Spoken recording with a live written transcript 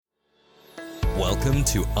Welcome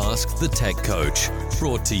to Ask the Tech Coach,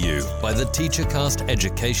 brought to you by the TeacherCast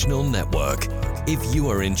Educational Network. If you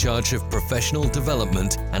are in charge of professional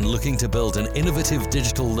development and looking to build an innovative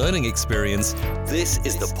digital learning experience, this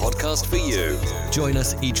is the podcast for you. Join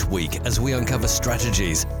us each week as we uncover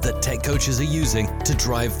strategies that tech coaches are using to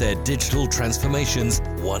drive their digital transformations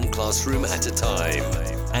one classroom at a time.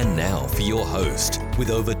 And now for your host, with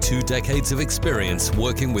over 2 decades of experience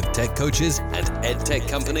working with tech coaches and ed tech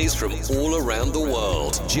companies from all around the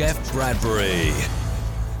world, Jeff Bradbury.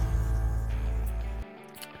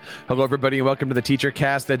 Hello, everybody, and welcome to the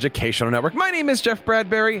TeacherCast Educational Network. My name is Jeff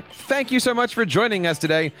Bradbury. Thank you so much for joining us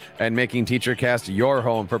today and making TeacherCast your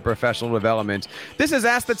home for professional development. This is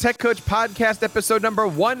Ask the Tech Coach podcast, episode number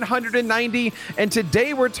 190, and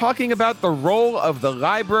today we're talking about the role of the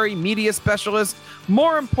library media specialist.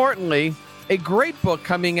 More importantly, a great book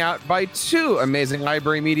coming out by 2 amazing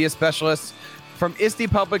library media specialists from ISTE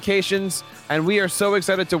Publications, and we are so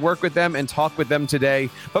excited to work with them and talk with them today.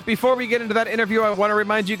 But before we get into that interview, I want to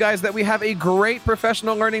remind you guys that we have a great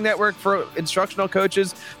professional learning network for instructional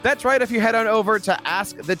coaches. That's right, if you head on over to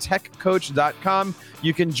askthetechcoach.com,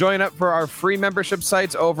 you can join up for our free membership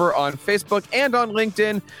sites over on Facebook and on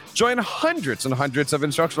LinkedIn. Join hundreds and hundreds of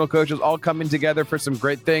instructional coaches all coming together for some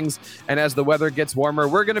great things. And as the weather gets warmer,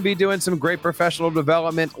 we're going to be doing some great professional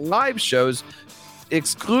development live shows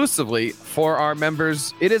exclusively for our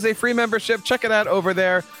members. It is a free membership. Check it out over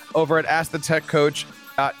there, over at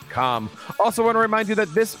askthetechcoach.com. Also want to remind you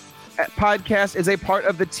that this podcast is a part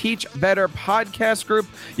of the Teach Better podcast group.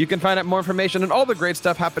 You can find out more information and all the great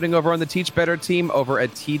stuff happening over on the Teach Better team over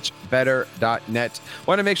at teachbetter.net.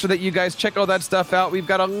 Want to make sure that you guys check all that stuff out. We've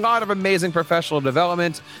got a lot of amazing professional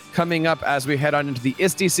development coming up as we head on into the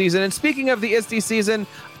ISTE season. And speaking of the ISTE season,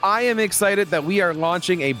 I am excited that we are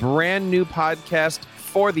launching a brand new podcast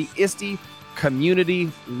for the ISTE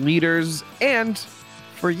community leaders and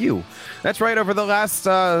for you. That's right. Over the last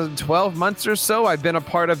 12 months or so, I've been a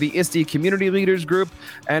part of the ISTE Community Leaders Group.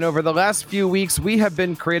 And over the last few weeks, we have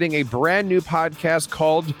been creating a brand new podcast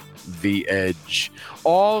called The Edge,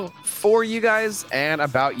 all for you guys and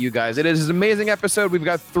about you guys. It is an amazing episode. We've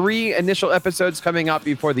got 3 initial episodes coming out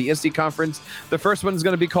before the ISTE conference. The first one is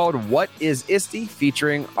going to be called What is ISTE?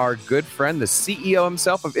 Featuring our good friend, the CEO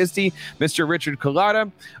himself of ISTE, Mr. Richard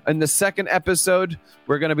Cullotta. In the second episode,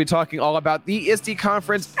 we're going to be talking all about the ISTE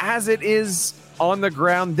conference as it is on the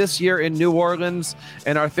ground this year in New Orleans.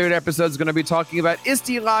 And our third episode is going to be talking about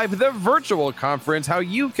ISTE Live, the virtual conference, how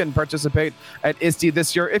you can participate at ISTE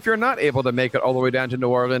this year if you're not able to make it all the way down to New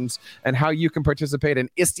Orleans, and how you can participate in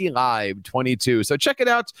ISTE Live 22. So check it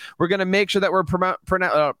out. We're going to make sure that we're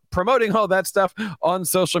promoting all that stuff on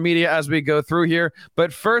social media as we go through here.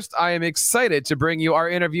 But first, I am excited to bring you our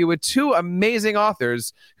interview with 2 amazing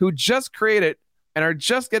authors who just created and are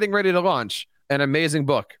just getting ready to launch an amazing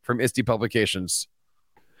book from ISTE Publications.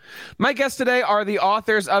 My guests today are the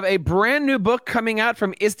authors of a brand new book coming out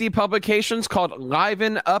from ISTE Publications called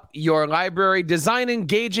Liven Up Your Library, Design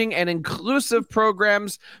Engaging and Inclusive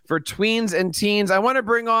Programs for Tweens and Teens. I want to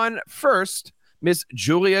bring on first Miss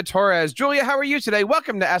Julia Torres. Julia, how are you today?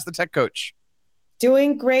 Welcome to Ask the Tech Coach.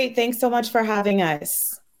 Doing great. Thanks so much for having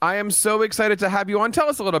us. I am so excited to have you on. Tell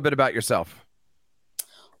us a little bit about yourself.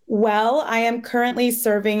 Well, I am currently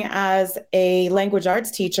serving as a language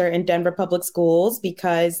arts teacher in Denver Public Schools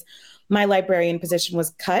because my librarian position was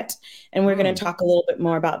cut, and we're going to talk a little bit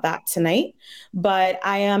more about that tonight. But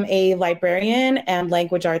I am a librarian and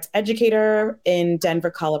language arts educator in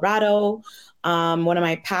Denver, Colorado. One of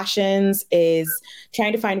my passions is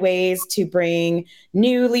trying to find ways to bring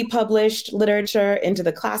newly published literature into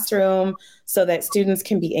the classroom so that students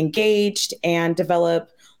can be engaged and develop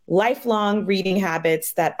lifelong reading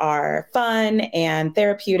habits that are fun and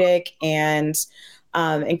therapeutic, and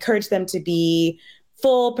encourage them to be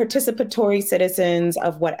full participatory citizens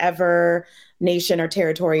of whatever nation or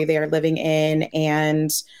territory they are living in.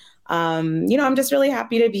 And, I'm just really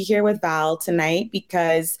happy to be here with Val tonight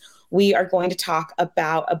because we are going to talk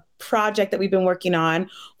about a project that we've been working on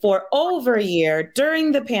for over a year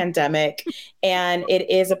during the pandemic. And it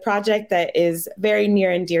is a project that is very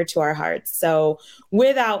near and dear to our hearts. So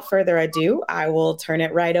without further ado, I will turn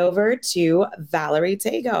it right over to Valerie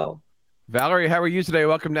Tago. Valerie, how are you today?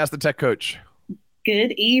 Welcome to Ask the Tech Coach.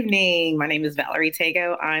 Good evening. My name is Valerie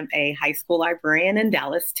Tago. I'm a high school librarian in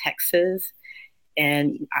Dallas, Texas.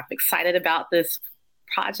 And I'm excited about this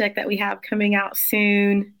project that we have coming out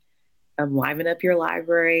soon. Liven Up Your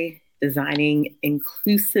Library, designing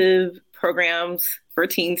inclusive programs for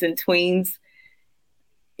teens and tweens.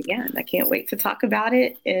 Yeah, and I can't wait to talk about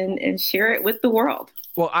it and share it with the world.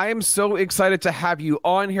 Well, I am so excited to have you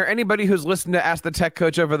on here. Anybody who's listened to Ask the Tech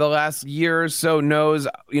Coach over the last year or so knows,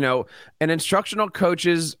 an instructional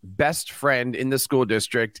coach's best friend in the school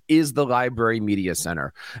district is the library media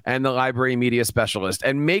center and the library media specialist,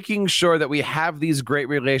 and making sure that we have these great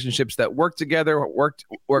relationships that work together, work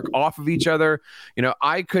off of each other.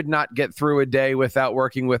 I could not get through a day without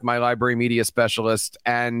working with my library media specialist.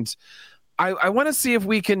 And I want to see if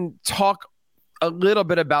we can talk a little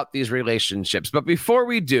bit about these relationships. But before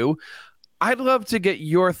we do, I'd love to get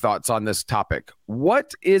your thoughts on this topic.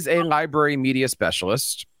 What is a library media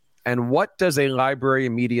specialist, and what does a library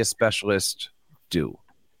media specialist do?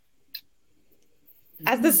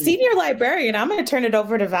 As the senior librarian, I'm going to turn it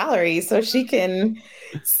over to Valerie so she can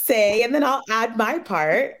say, and then I'll add my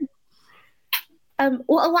part.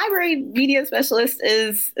 Well, a library media specialist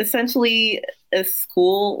is essentially a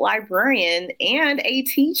school librarian and a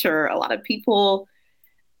teacher. A lot of people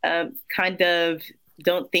kind of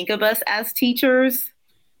don't think of us as teachers,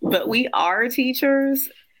 but we are teachers.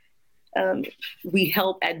 We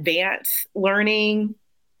help advance learning,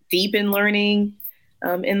 deepen learning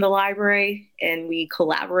in the library, and we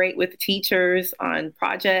collaborate with teachers on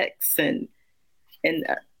projects, and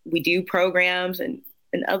we do programs and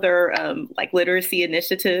other like literacy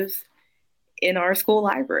initiatives in our school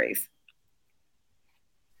libraries.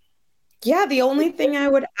 Yeah, the only thing I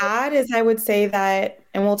would add is I would say that,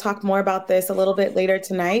 and we'll talk more about this a little bit later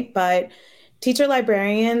tonight, but teacher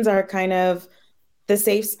librarians are kind of the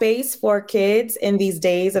safe space for kids in these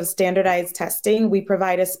days of standardized testing. We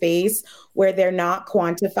provide a space where they're not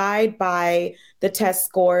quantified by the test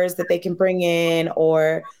scores that they can bring in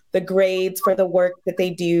or the grades for the work that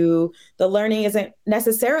they do. The learning isn't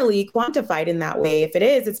necessarily quantified in that way. If it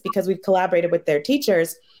is, it's because we've collaborated with their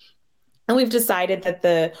teachers. And we've decided that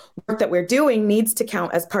the work that we're doing needs to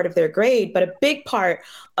count as part of their grade. But a big part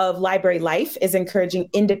of library life is encouraging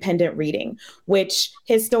independent reading, which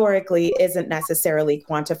historically isn't necessarily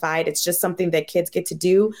quantified. It's just something that kids get to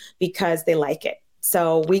do because they like it.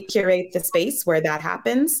 So we curate the space where that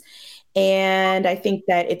happens. And I think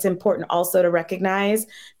that it's important also to recognize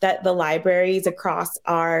that the libraries across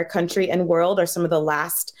our country and world are some of the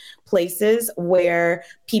last places where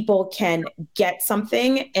people can get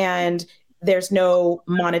something and there's no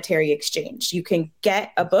monetary exchange. You can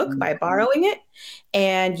get a book by borrowing it,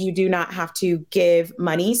 and you do not have to give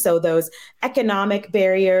money. So those economic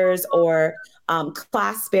barriers or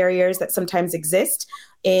class barriers that sometimes exist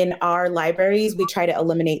in our libraries, we try to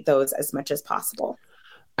eliminate those as much as possible.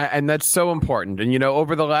 And that's so important. And,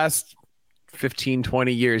 over the last 15,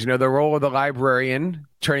 20 years, the role of the librarian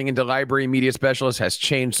turning into library media specialist has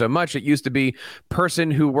changed so much. It used to be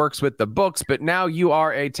person who works with the books, but now you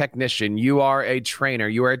are a technician, you are a trainer,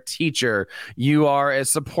 you are a teacher, you are a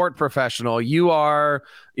support professional, you are,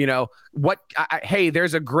 hey,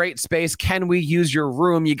 there's a great space. Can we use your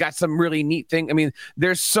room? You got some really neat thing. I mean,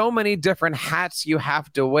 there's so many different hats you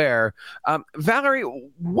have to wear. Valerie,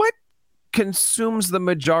 what consumes the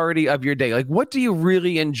majority of your day? Like, what do you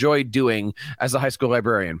really enjoy doing as a high school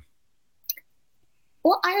librarian?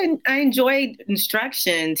 Well, I enjoy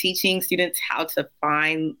instruction, teaching students how to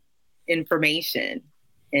find information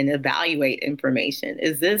and evaluate information.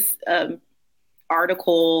 Is this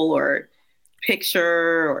article or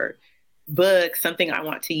picture or book something I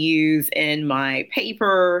want to use in my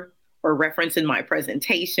paper or reference in my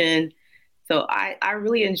presentation? So I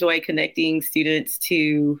really enjoy connecting students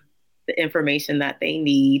to the information that they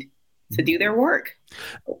need to do their work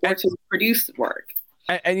or to produce work.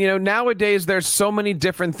 And nowadays there's so many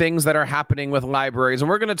different things that are happening with libraries, and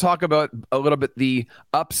we're going to talk about a little bit the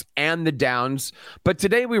ups and the downs. But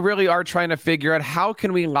today we really are trying to figure out how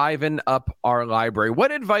can we liven up our library.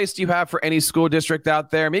 What advice do you have for any school district out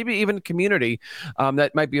there, maybe even community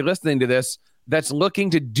that might be listening to this, that's looking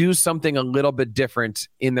to do something a little bit different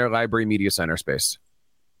in their library media center space?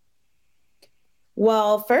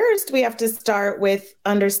 Well, first, we have to start with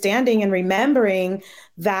understanding and remembering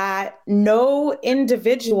that no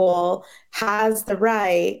individual has the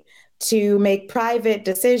right to make private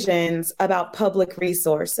decisions about public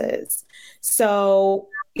resources. So,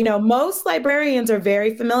 most librarians are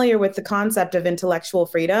very familiar with the concept of intellectual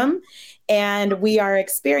freedom, and we are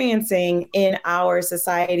experiencing in our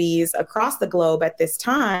societies across the globe at this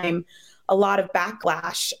time a lot of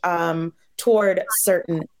backlash toward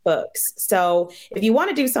certain books. So if you want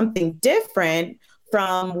to do something different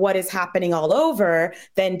from what is happening all over,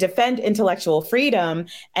 then defend intellectual freedom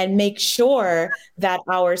and make sure that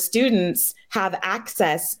our students have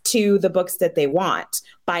access to the books that they want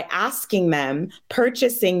by asking them,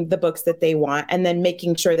 purchasing the books that they want, and then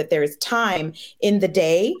making sure that there is time in the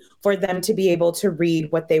day for them to be able to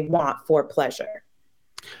read what they want for pleasure.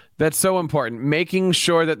 That's so important. Making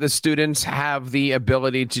sure that the students have the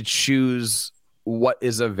ability to choose what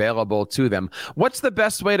is available to them. What's the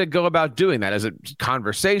best way to go about doing that? Is it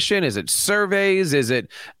conversation? Is it surveys? Is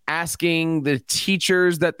it asking the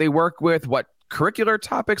teachers that they work with what curricular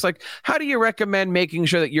topics? Like, how do you recommend making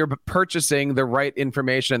sure that you're purchasing the right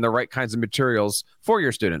information and the right kinds of materials for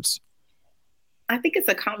your students? I think it's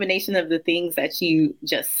a combination of the things that you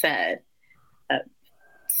just said.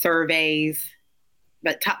 Surveys,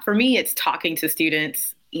 but for me, it's talking to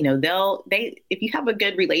students. You know, if you have a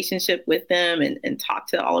good relationship with them and talk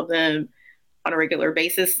to all of them on a regular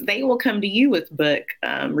basis, they will come to you with book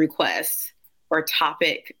requests or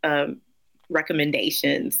topic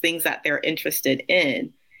recommendations, things that they're interested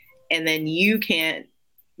in. And then you can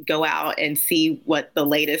go out and see what the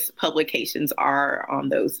latest publications are on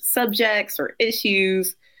those subjects or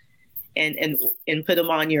issues and put them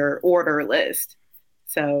on your order list.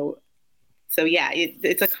 So yeah,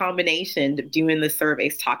 it's a combination of doing the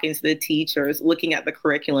surveys, talking to the teachers, looking at the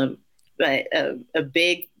curriculum. But a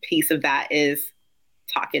big piece of that is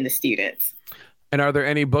talking to students. And are there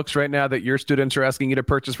any books right now that your students are asking you to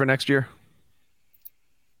purchase for next year?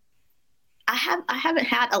 I haven't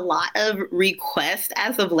had a lot of requests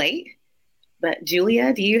as of late. But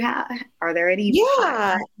Julia, are there any?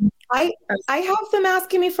 Yeah, I have them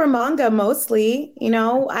asking me for manga mostly. You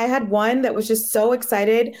know, I had one that was just so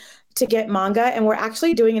excited to get manga, and we're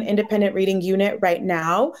actually doing an independent reading unit right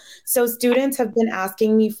now. So students have been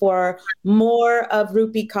asking me for more of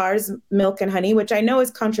Rupi Kaur's Milk and Honey, which I know is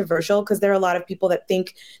controversial because there are a lot of people that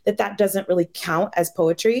think that that doesn't really count as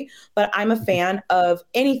poetry, but I'm a fan of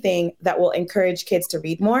anything that will encourage kids to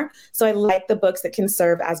read more. So I like the books that can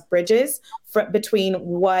serve as bridges between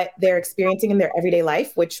what they're experiencing in their everyday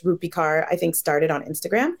life, which Rupi Kaur, I think, started on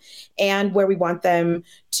Instagram, and where we want them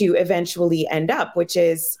to eventually end up, which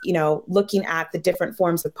is, you know, looking at the different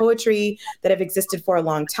forms of poetry that have existed for a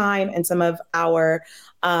long time and some of our,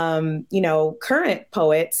 current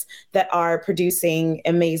poets that are producing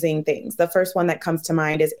amazing things. The first one that comes to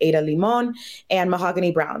mind is Ada Limon and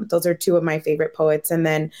Mahogany Brown. Those are two of my favorite poets. And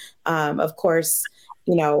then, of course,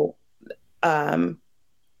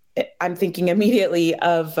 I'm thinking immediately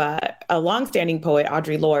of a longstanding poet,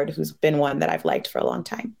 Audre Lorde, who's been one that I've liked for a long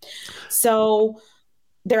time. So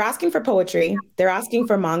they're asking for poetry, they're asking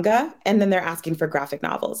for manga, and then they're asking for graphic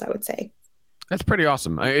novels, I would say. That's pretty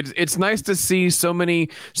awesome. It's nice to see so many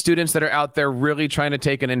students that are out there really trying to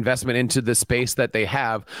take an investment into the space that they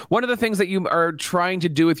have. One of the things that you are trying to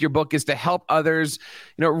do with your book is to help others,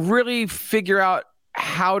 really figure out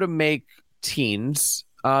how to make teens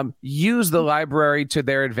use the library to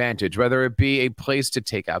their advantage, whether it be a place to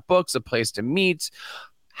take out books, a place to meet.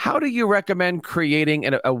 How do you recommend creating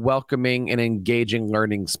a welcoming and engaging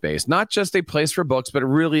learning space? Not just a place for books, but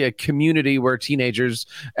really a community where teenagers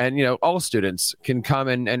and, all students can come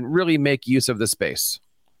and really make use of the space.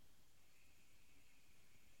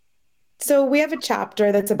 So we have a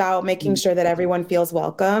chapter that's about making sure that everyone feels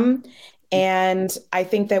welcome. And I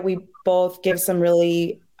think that we both give some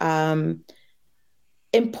really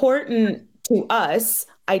important to us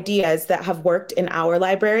ideas that have worked in our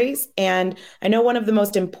libraries. And I know one of the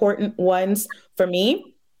most important ones for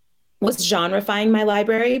me was genrefying my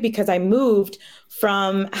library, because I moved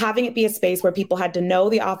from having it be a space where people had to know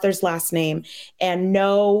the author's last name and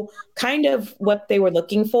know kind of what they were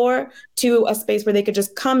looking for, to a space where they could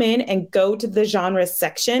just come in and go to the genre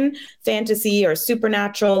section, fantasy or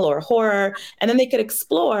supernatural or horror, and then they could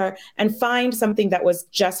explore and find something that was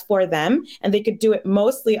just for them. And they could do it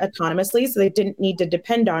mostly autonomously, so they didn't need to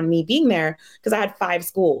depend on me being there, because I had 5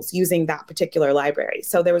 schools using that particular library.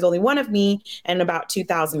 So there was only one of me and about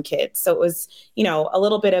 2,000 kids. So it was, a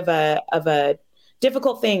little bit of a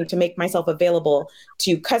difficult thing to make myself available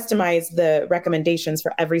to customize the recommendations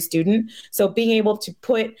for every student. So being able to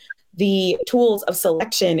put the tools of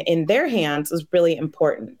selection in their hands was really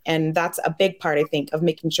important. And that's a big part, I think, of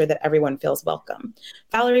making sure that everyone feels welcome.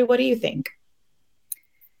 Valerie, what do you think?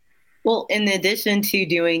 Well, in addition to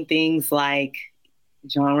doing things like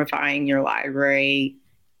genrefying your library,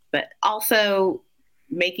 but also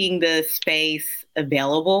making the space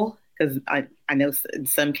available, because I know in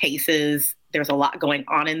some cases there's a lot going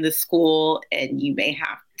on in the school and you may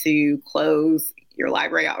have to close your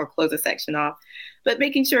library out or close a section off, but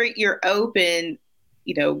making sure you're open,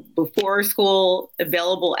 before school,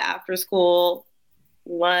 available after school,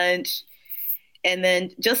 lunch, and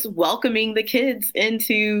then just welcoming the kids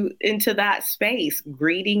into that space,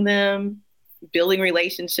 greeting them, building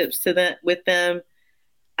relationships with them.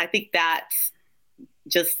 I think that's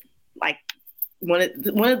just like one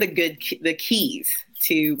of the keys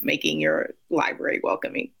to making your library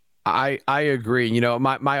welcoming. I agree. You know,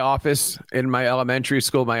 my office in my elementary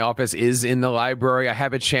school, my office is in the library. I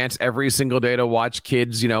have a chance every single day to watch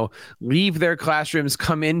kids, you know, leave their classrooms,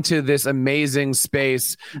 come into this amazing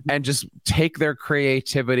space and just take their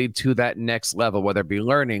creativity to that next level, whether it be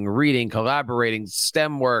learning, reading, collaborating,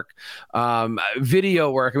 STEM work,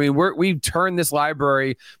 video work. I mean, we've turned this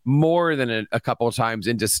library more than a couple of times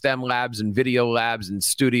into STEM labs and video labs and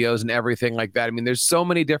studios and everything like that. I mean, there's so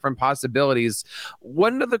many different possibilities.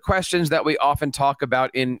 One of the questions that we often talk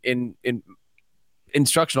about in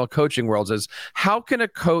instructional coaching worlds is, how can a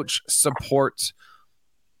coach support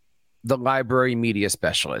the library media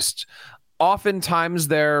specialist? Oftentimes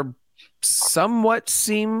they're somewhat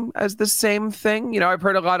seem as the same thing. You know, I've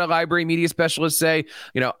heard a lot of library media specialists say,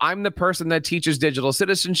 you know, I'm the person that teaches digital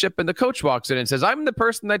citizenship, and the coach walks in and says, I'm the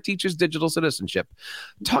person that teaches digital citizenship.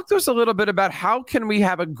 Talk to us a little bit about how can we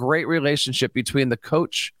have a great relationship between the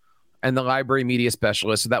coach and the library media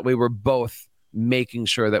specialist so that we were both making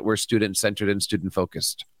sure that we're student-centered and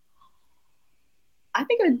student-focused? I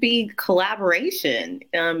think it would be collaboration,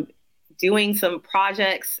 doing some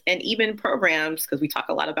projects and even programs, because we talk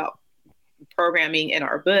a lot about programming in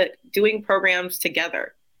our book, doing programs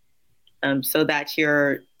together, so that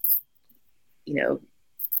you're, you know,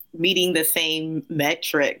 meeting the same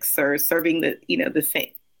metrics or serving the same,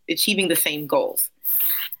 achieving the same goals.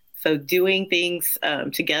 So doing things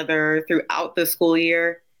together throughout the school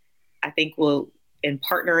year, I think and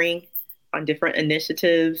partnering on different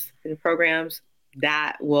initiatives and programs,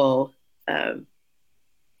 that will do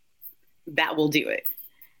it.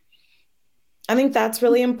 I think that's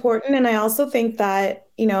really important. And I also think that,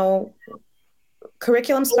 you know,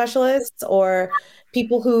 curriculum specialists or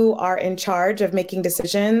people who are in charge of making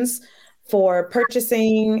decisions for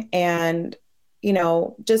purchasing and, you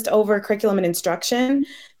know, just over curriculum and instruction,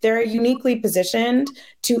 they're uniquely positioned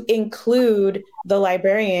to include the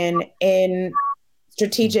librarian in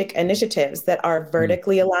strategic initiatives that are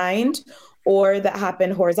vertically aligned or that happen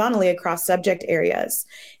horizontally across subject areas.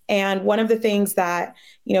 And one of the things that,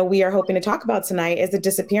 you know, we are hoping to talk about tonight is the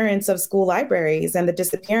disappearance of school libraries and the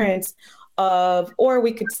disappearance of, or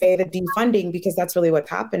we could say the defunding, because that's really what's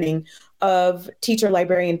happening, of teacher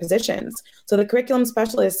librarian positions. So the curriculum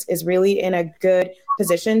specialist is really in a good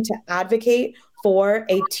position to advocate for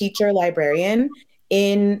a teacher librarian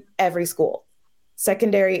in every school.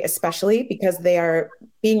 Secondary especially, because they are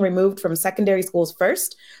being removed from secondary schools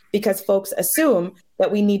first, because folks assume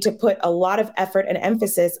that we need to put a lot of effort and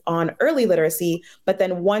emphasis on early literacy. But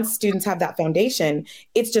then once students have that foundation,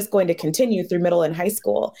 it's just going to continue through middle and high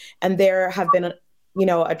school. And there have been, you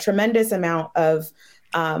know, a tremendous amount of,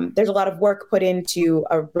 there's a lot of work put into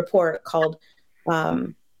a report called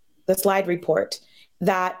the Slide Report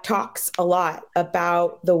that talks a lot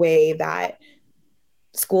about the way that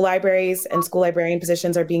school libraries and school librarian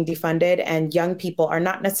positions are being defunded, and young people are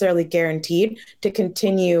not necessarily guaranteed to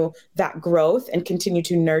continue that growth and continue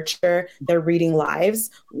to nurture their reading lives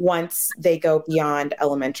once they go beyond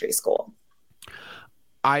elementary school.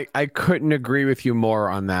 I couldn't agree with you more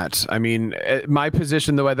on that. I mean, my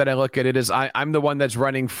position, the way that I look at it is I'm the one that's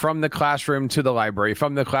running from the classroom to the library,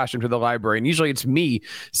 from the classroom to the library. And usually it's me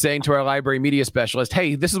saying to our library media specialist,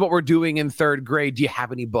 hey, this is what we're doing in third grade. Do you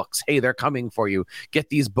have any books? Hey, they're coming for you. Get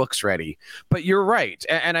these books ready. But you're right.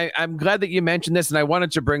 And I'm glad that you mentioned this, and I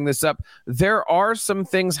wanted to bring this up. There are some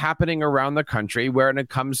things happening around the country where, when it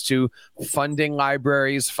comes to funding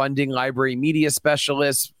libraries, funding library media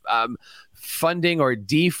specialists, funding or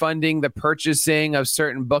defunding the purchasing of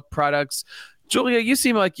certain book products. Julia, you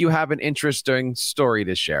seem like you have an interesting story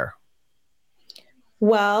to share.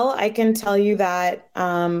 Well, I can tell you that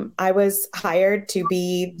I was hired to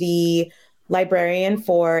be the librarian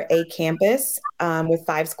for a campus with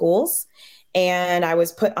 5 schools. And I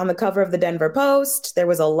was put on the cover of the Denver Post. There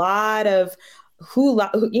was a lot of a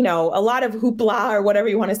lot of hoopla, or whatever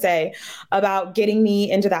you want to say, about getting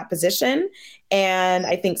me into that position. And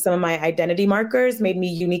I think some of my identity markers made me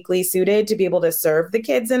uniquely suited to be able to serve the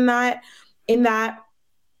kids in that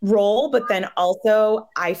role. But then also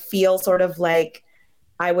I feel sort of like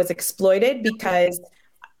I was exploited, because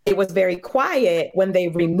it was very quiet when they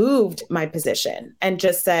removed my position and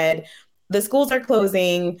just said, the schools are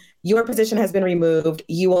closing, your position has been removed,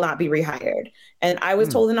 you will not be rehired. And I was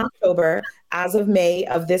told in October, as of May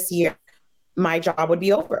of this year, my job would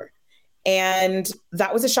be over. And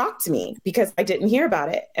that was a shock to me, because I didn't hear about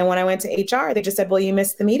it. And when I went to HR, they just said, well, you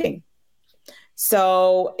missed the meeting.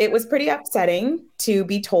 So it was pretty upsetting to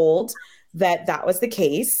be told that that was the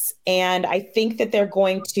case. And I think that they're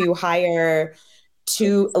going to hire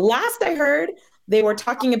last I heard, they were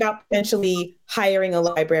talking about potentially hiring a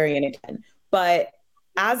librarian again. But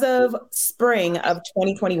As of spring of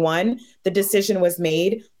 2021, the decision was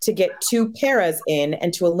made to get 2 paras in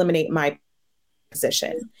and to eliminate my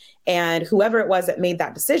position. And whoever it was that made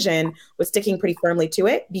that decision was sticking pretty firmly to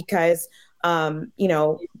it because, para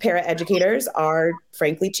educators are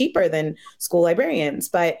frankly cheaper than school librarians.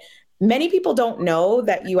 But many people don't know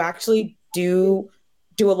that you actually do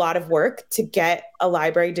a lot of work to get a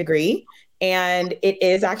library degree. And it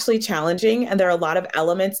is actually challenging. And there are a lot of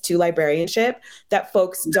elements to librarianship that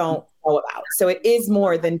folks don't know about. So it is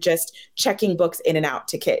more than just checking books in and out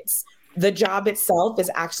to kids. The job itself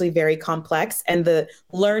is actually very complex, and the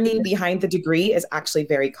learning behind the degree is actually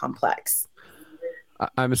very complex.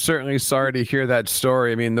 I'm certainly sorry to hear that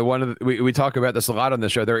story. I mean, we talk about this a lot on the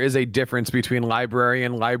show. There is a difference between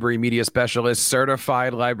librarian, library media specialist,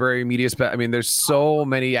 certified library media I mean, there's so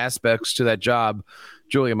many aspects to that job.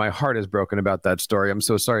 Julia, my heart is broken about that story. I'm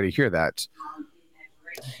so sorry to hear that.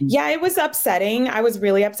 Yeah, it was upsetting. I was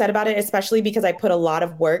really upset about it, especially because I put a lot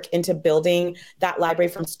of work into building that library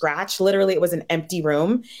from scratch. Literally, it was an empty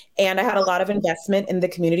room, and I had a lot of investment in the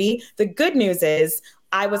community. The good news is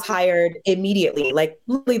I was hired immediately, like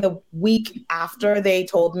literally the week after they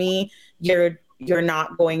told me you're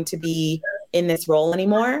not going to be in this role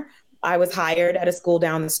anymore. I was hired at a school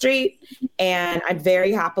down the street, and I'm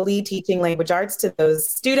very happily teaching language arts to those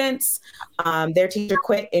students. Their teacher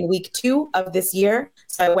quit in week 2 of this year.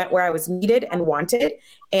 So I went where I was needed and wanted.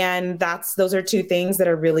 And those are 2 things that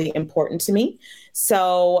are really important to me.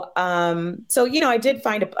 So, I did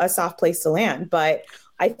find a soft place to land, but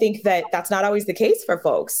I think that that's not always the case for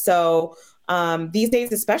folks. So these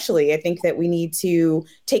days, especially, I think that we need to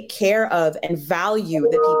take care of and value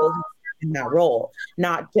the people who in that role,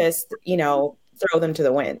 not just, throw them to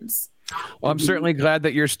the winds. Well, I'm certainly glad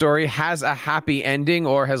that your story has a happy ending,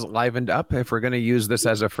 or has livened up, if we're going to use this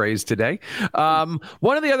as a phrase today.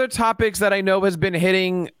 One of the other topics that I know has been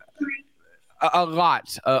hitting a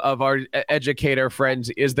lot of our educator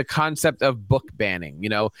friends is the concept of book banning,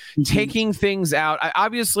 taking things out.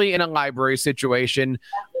 Obviously, in a library situation,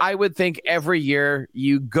 I would think every year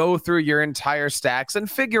you go through your entire stacks and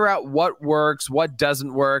figure out what works, what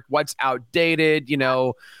doesn't work, what's outdated.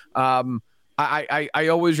 I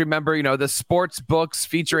always remember, the sports books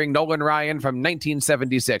featuring Nolan Ryan from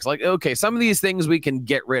 1976. Like, okay, some of these things we can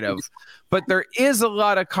get rid of, but there is a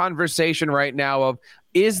lot of conversation right now of,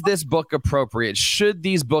 is this book appropriate? Should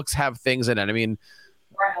these books have things in it? I mean,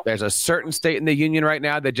 there's a certain state in the union right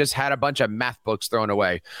now that just had a bunch of math books thrown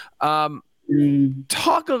away.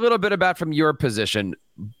 Talk a little bit about, from your position,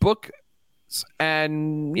 books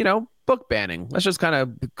and, book banning. Let's just kind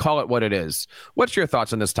of call it what it is. What's your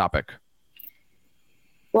thoughts on this topic?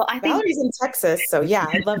 Well, I think Valerie's in Texas, so yeah,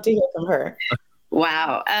 I'd love to hear from her.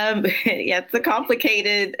 Wow. Yeah, it's a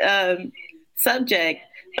complicated subject,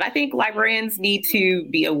 but I think librarians need to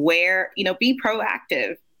be aware, be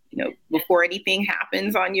proactive, before anything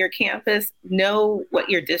happens on your campus. Know what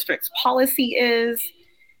your district's policy is.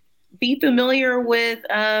 Be familiar with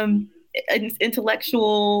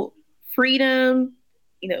intellectual freedom,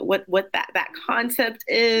 what that concept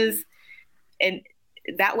is. And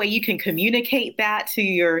that way you can communicate that to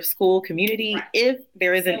your school community. If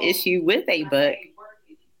there is an issue with a book,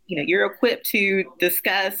 you're equipped to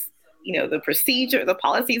discuss, the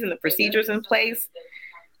policies and the procedures in place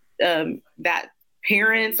that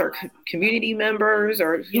parents or community members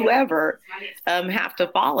or whoever have to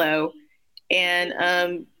follow.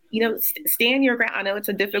 And, stand your ground. I know it's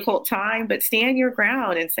a difficult time, but stand your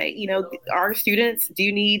ground and say, our students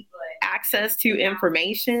do need access to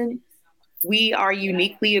information. We are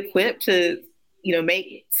uniquely equipped to,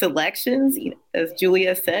 make selections. As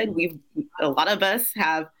Julia said, a lot of us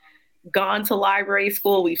have gone to library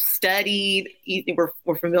school. We've studied.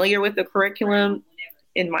 We're familiar with the curriculum.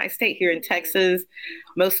 In my state here in Texas,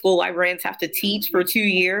 most school librarians have to teach for 2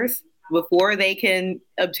 years before they can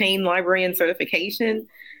obtain librarian certification.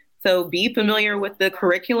 So be familiar with the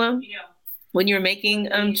curriculum when you're making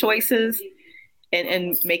choices,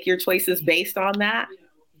 and make your choices based on that.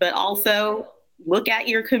 But also look at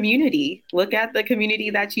your community, look at the community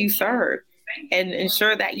that you serve, and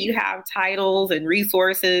ensure that you have titles and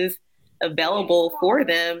resources available for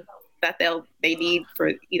them that they need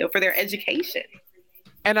for their education.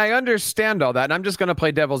 And I understand all that. And I'm just going to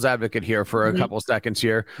play devil's advocate here for a couple seconds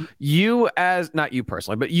here. Not you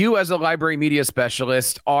personally, but you as a library media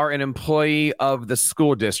specialist are an employee of the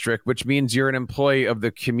school district, which means you're an employee of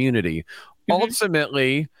the community.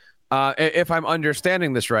 Ultimately, if I'm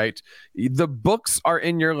understanding this right, the books are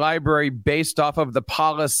in your library based off of the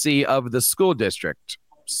policy of the school district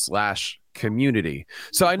 / community.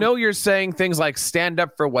 So I know you're saying things like stand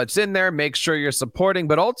up for what's in there, make sure you're supporting,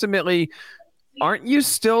 but ultimately aren't you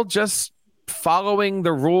still just following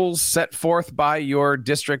the rules set forth by your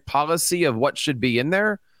district policy of what should be in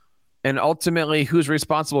there? And ultimately, who's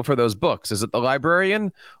responsible for those books? Is it the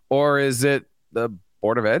librarian or is it the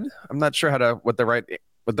Board of Ed? I'm not sure what the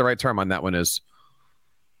right term on that one is.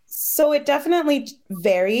 So it definitely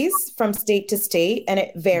varies from state to state, and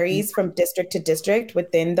it varies from district to district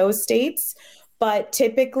within those states. But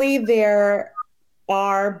typically there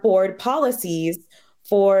are board policies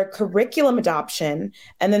for curriculum adoption,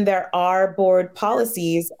 and then there are board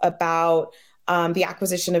policies about the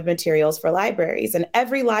acquisition of materials for libraries. And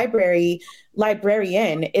every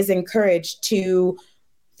librarian is encouraged to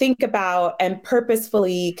think about and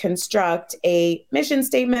purposefully construct a mission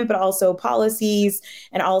statement, but also policies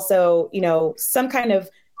and also, some kind of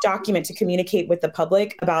document to communicate with the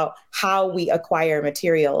public about how we acquire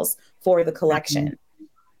materials for the collection. Mm-hmm.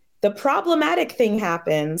 The problematic thing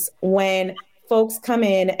happens when folks come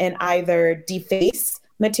in and either deface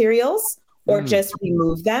materials or just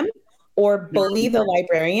remove them, or bully the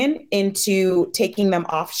librarian into taking them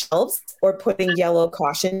off shelves or putting yellow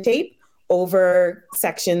caution tape over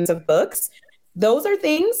sections of books. Those are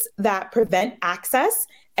things that prevent access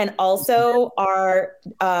and also are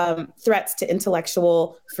threats to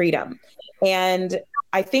intellectual freedom. And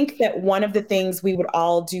I think that one of the things we would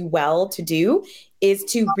all do well to do is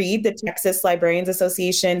to read the Texas Librarians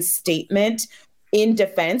Association statement in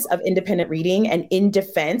defense of independent reading and in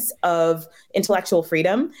defense of intellectual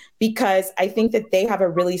freedom, because I think that they have a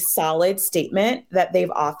really solid statement that they've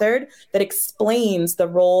authored that explains the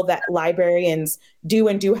role that librarians do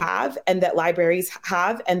and do have, and that libraries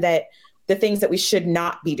have, and that the things that we should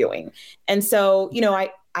not be doing. And so,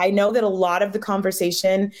 I know that a lot of the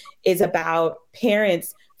conversation is about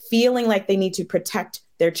parents feeling like they need to protect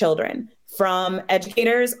their children from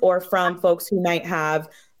educators or from folks who might have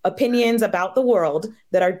opinions about the world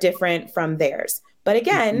that are different from theirs. But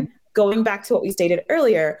again, going back to what we stated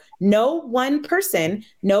earlier, no one person,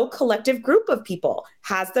 no collective group of people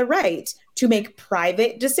has the right to make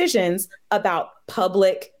private decisions about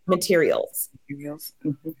public materials.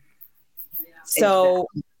 Mm-hmm. So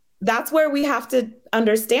that's where we have to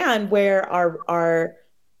understand where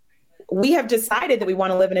we have decided that we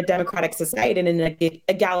want to live in a democratic society and in an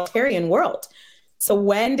egalitarian world. So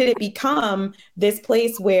when did it become this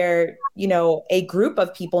place where, a group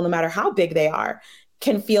of people, no matter how big they are,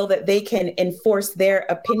 can feel that they can enforce their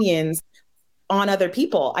opinions on other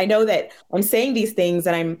people? I know that I'm saying these things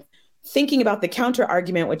and I'm thinking about the counter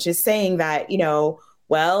argument, which is saying that,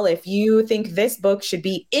 well, if you think this book should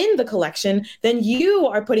be in the collection, then you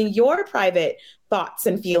are putting your private thoughts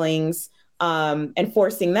and feelings and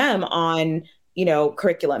forcing them on,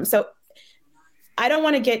 curriculum. So I don't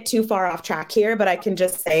want to get too far off track here, but I can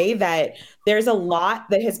just say that there's a lot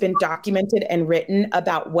that has been documented and written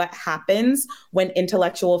about what happens when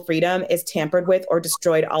intellectual freedom is tampered with or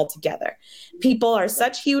destroyed altogether. People are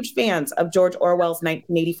such huge fans of George Orwell's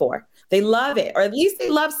 1984. They love it, or at least they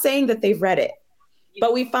love saying that they've read it.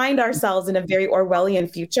 But we find ourselves in a very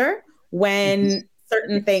Orwellian future when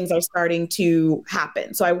certain things are starting to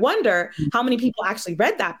happen. So I wonder how many people actually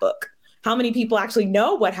read that book. How many people actually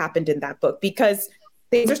know what happened in that book? Because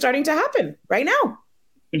things are starting to happen right now.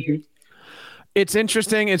 Mm-hmm. It's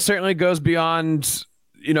interesting. It certainly goes beyond,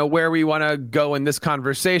 where we want to go in this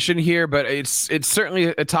conversation here, but it's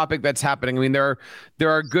certainly a topic that's happening. I mean, there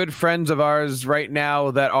are good friends of ours right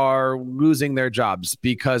now that are losing their jobs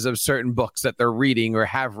because of certain books that they're reading or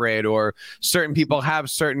have read, or certain people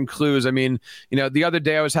have certain clues. I mean, the other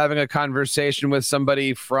day I was having a conversation with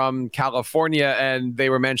somebody from California, and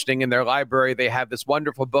they were mentioning in their library they have this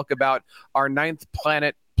wonderful book about our ninth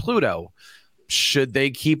planet, Pluto. Should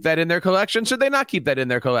they keep that in their collection? Should they not keep that in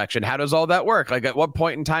their collection? How does all that work? Like, at what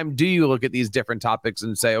point in time do you look at these different topics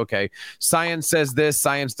and say, okay, science says this,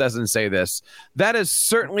 science doesn't say this? That is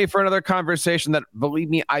certainly for another conversation that, believe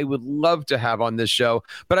me, I would love to have on this show.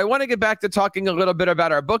 But I want to get back to talking a little bit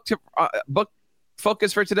about our book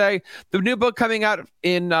focus for today. The new book coming out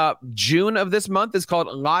in June of this month is called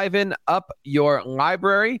Liven Up Your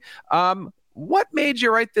Library. What made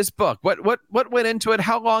you write this book? What went into it?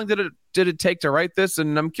 How long did it take to write this?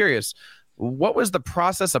 And I'm curious, what was the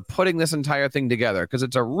process of putting this entire thing together? Because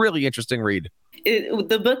it's a really interesting read.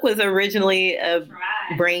 The book was originally a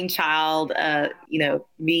brainchild,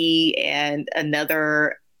 me and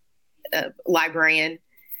another librarian,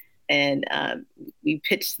 and we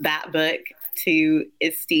pitched that book to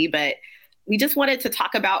ISTE, but we just wanted to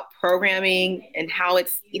talk about programming and how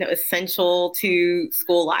it's, essential to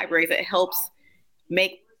school libraries. It helps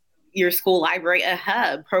make your school library a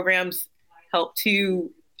hub. Programs help to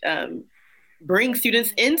bring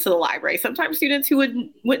students into the library. Sometimes students who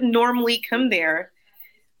wouldn't normally come there,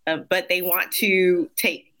 but they want to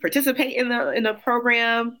participate in the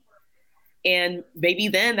program, and maybe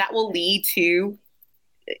then that will lead to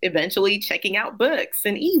eventually checking out books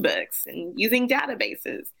and ebooks and using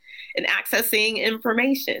databases and accessing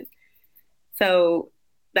information. So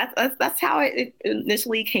that's how it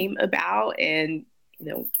initially came about, and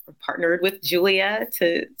partnered with Julia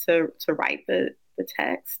to write the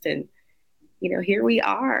text, and here we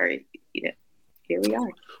are. Here we are.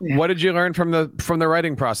 What did you learn from the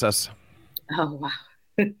writing process? Oh wow.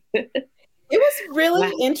 It was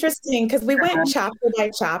really interesting because we went chapter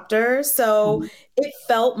by chapter. So it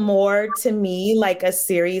felt more to me like a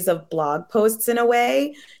series of blog posts in a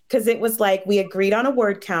way, because it was like we agreed on a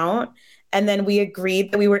word count, and then we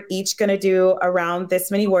agreed that we were each going to do around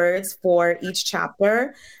this many words for each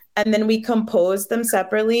chapter. And then we composed them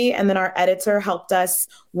separately. And then our editor helped us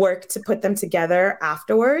work to put them together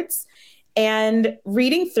afterwards. And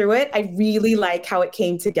reading through it, I really like how it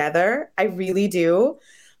came together. I really do.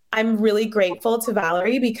 I'm really grateful to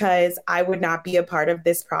Valerie, because I would not be a part of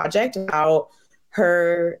this project without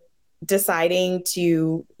her deciding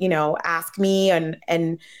to, ask me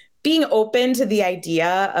and being open to the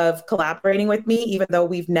idea of collaborating with me, even though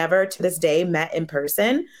we've never to this day met in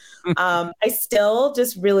person. I still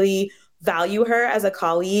just really value her as a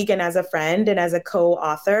colleague and as a friend and as a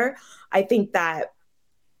co-author. I think that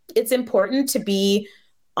it's important to be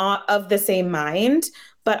of the same mind,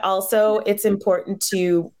 but also it's important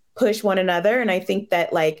to push one another. And I think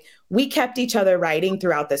that we kept each other writing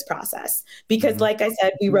throughout this process, because like I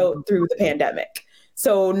said, we wrote through the pandemic.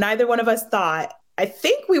 So neither one of us thought, I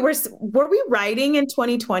think were we writing in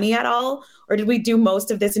 2020 at all? Or did we do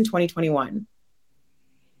most of this in 2021?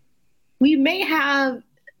 We may have,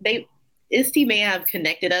 ISTE may have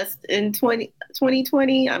connected us in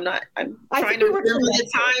 2020. I'm trying to remember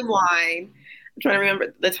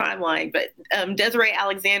the timeline. But Desiree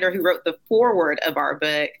Alexander, who wrote the foreword of our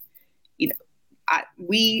book,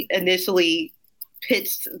 we initially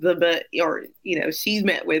pitched the book, or she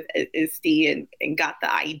met with ISTE and got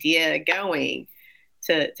the idea going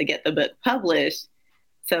to get the book published.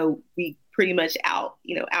 So we pretty much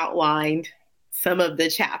outlined some of the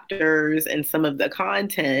chapters and some of the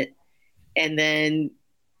content. And then,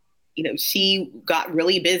 she got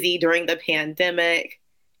really busy during the pandemic.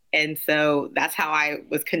 And so that's how I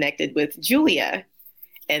was connected with Julia.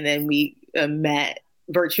 And then we met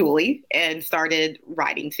virtually and started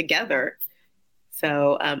writing together.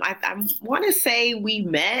 So I want to say we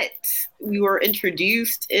were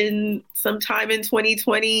introduced in sometime in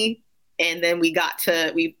 2020. And then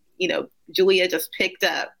Julia just picked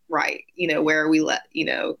up where we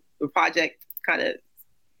the project kind of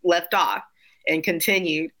left off and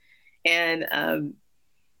continued. And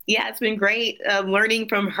it's been great learning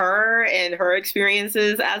from her and her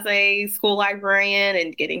experiences as a school librarian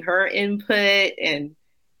and getting her input. And,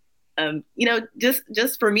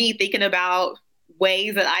 just for me, thinking about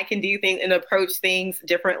ways that I can do things and approach things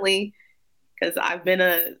differently, because I've been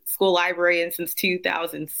a school librarian since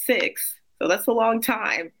 2006. So that's a long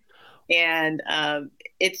time. And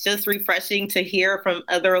it's just refreshing to hear from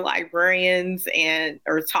other librarians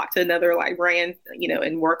or talk to another librarian,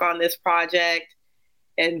 and work on this project.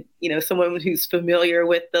 And, someone who's familiar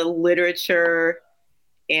with the literature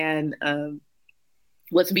and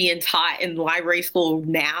what's being taught in library school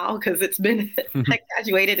now, because it's been, I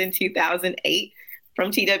graduated in 2008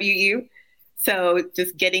 from TWU. So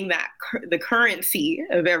just getting the currency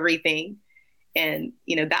of everything. And,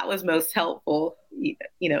 that was most helpful,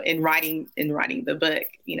 in writing the book,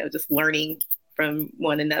 just learning from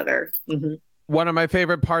one another. Mm-hmm. One of my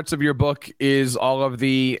favorite parts of your book is all of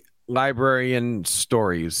the librarian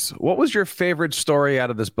stories. What was your favorite story out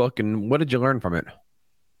of this book, and what did you learn from it?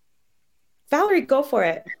 Valerie, go for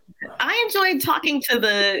it. I enjoyed talking to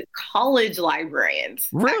the college librarians.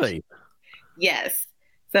 Really? Actually. Yes.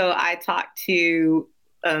 So I talked to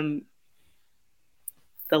the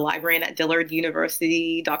librarian at Dillard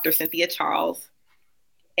University, Dr. Cynthia Charles,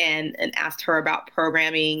 and asked her about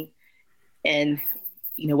programming and,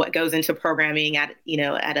 what goes into programming at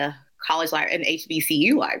a college library, an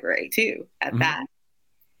HBCU library too, at that.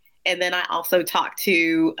 And then I also talked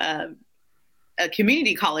to a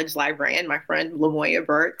community college librarian, my friend Lamoya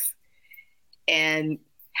Burks, and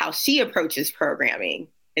how she approaches programming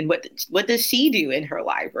and what does she do in her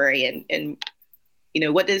library, and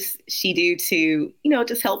what does she do to,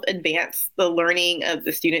 just help advance the learning of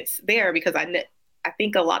the students there? Because I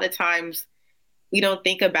think a lot of times we don't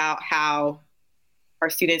think about how our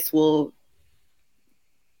students will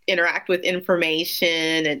interact with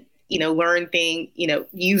information and, learn things,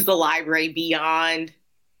 use the library beyond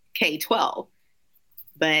K-12.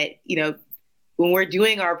 But, when we're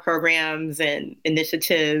doing our programs and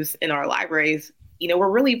initiatives in our libraries, we're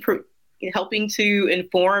really helping to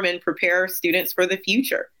inform and prepare students for the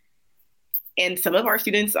future. And some of our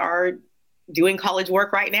students are doing college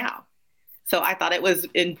work right now. So I thought it was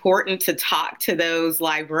important to talk to those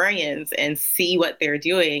librarians and see what they're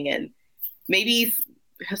doing and maybe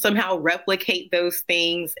somehow replicate those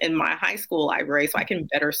things in my high school library so I can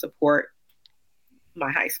better support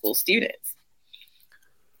my high school students.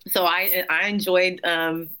 So I enjoyed,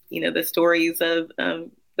 the stories of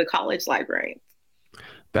the college librarians.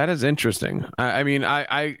 That is interesting.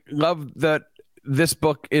 I love that this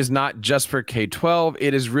book is not just for K-12.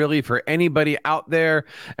 It is really for anybody out there.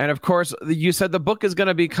 And of course, you said the book is going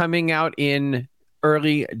to be coming out in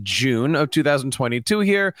early June of 2022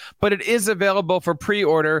 here, but it is available for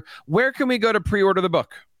pre-order. Where can we go to pre-order the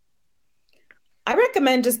book? I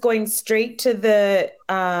recommend just going straight to the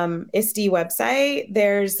ISTE website.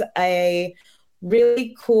 There's a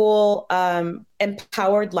really cool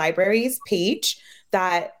Empowered Libraries page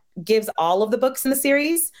that gives all of the books in the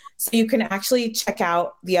series. So you can actually check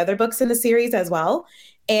out the other books in the series as well.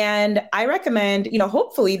 And I recommend,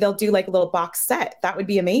 hopefully they'll do like a little box set. That would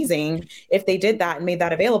be amazing if they did that and made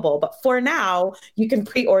that available. But for now, you can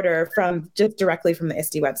pre-order just directly from the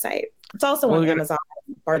ISTE website. It's also on Amazon,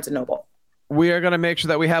 Barnes & Noble. We are going to make sure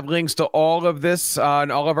that we have links to all of this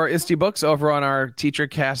and all of our ISTE books over on our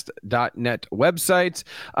teachercast.net website.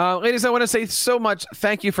 Ladies, I want to say so much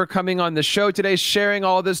thank you for coming on the show today, sharing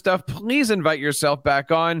all this stuff. Please invite yourself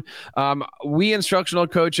back on. We instructional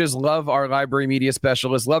coaches love our library media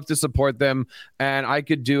specialists, love to support them. And I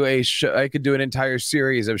could do an entire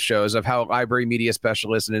series of shows of how library media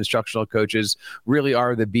specialists and instructional coaches really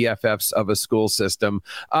are the BFFs of a school system.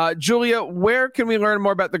 Julia, where can we learn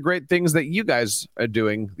more about the great things that you guys are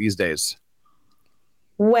doing these days?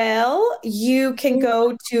 Well, you can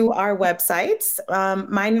go to our websites.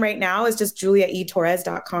 Mine right now is just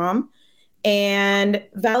juliaetorres.com. And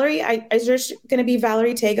Valerie, is yours going to be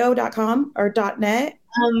valerietago.com or .net?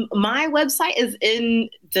 My website is in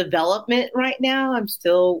development right now. I'm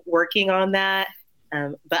still working on that.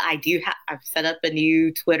 But I've set up a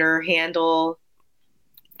new Twitter handle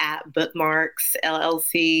at Bookmarks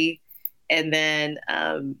LLC. And then,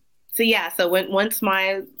 so once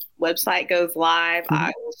my website goes live,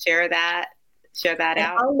 I will share that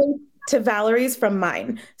out. I'll link to Valerie's from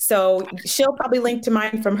mine. So she'll probably link to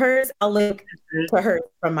mine from hers. I'll link to hers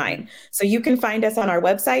from mine. So you can find us on our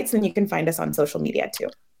websites and you can find us on social media too.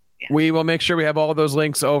 We will make sure we have all of those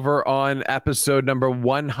links over on episode number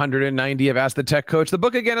 190 of Ask the Tech Coach. The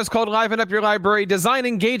book, again, is called Liven Up Your Library, Design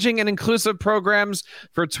Engaging and Inclusive Programs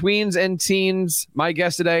for Tweens and Teens. My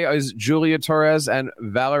guest today is Julia Torres and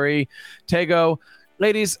Valerie Tago.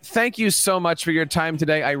 Ladies, thank you so much for your time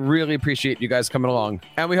today. I really appreciate you guys coming along.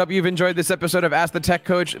 And we hope you've enjoyed this episode of Ask the Tech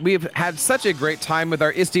Coach. We've had such a great time with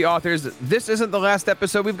our ISTE authors. This isn't the last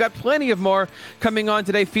episode. We've got plenty of more coming on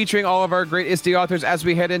today featuring all of our great ISTE authors as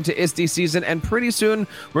we head into ISTE season. And pretty soon,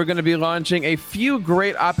 we're going to be launching a few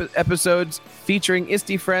great episodes featuring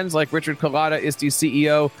ISTE friends like Richard Collada, ISTE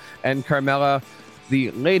CEO, and Carmela,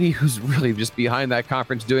 the lady who's really just behind that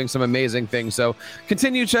conference doing some amazing things. So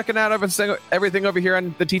continue checking out everything over here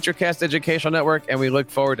on the TeacherCast Educational Network, and we look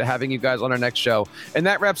forward to having you guys on our next show. And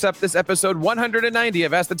that wraps up this episode 190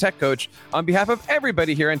 of Ask the Tech Coach. On behalf of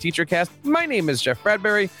everybody here on TeacherCast, my name is Jeff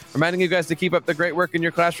Bradbury, reminding you guys to keep up the great work in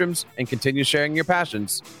your classrooms and continue sharing your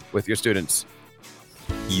passions with your students.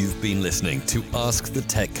 You've been listening to Ask the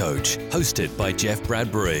Tech Coach, hosted by Jeff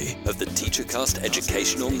Bradbury of the TeacherCast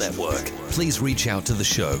Educational Network. Please reach out to the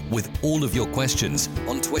show with all of your questions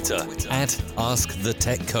on Twitter at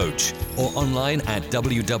AskTheTechCoach or online at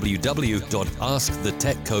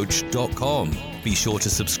www.askthetechcoach.com. Be sure to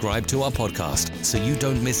subscribe to our podcast so you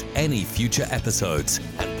don't miss any future episodes.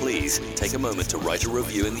 And please take a moment to write a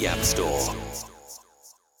review in the App Store.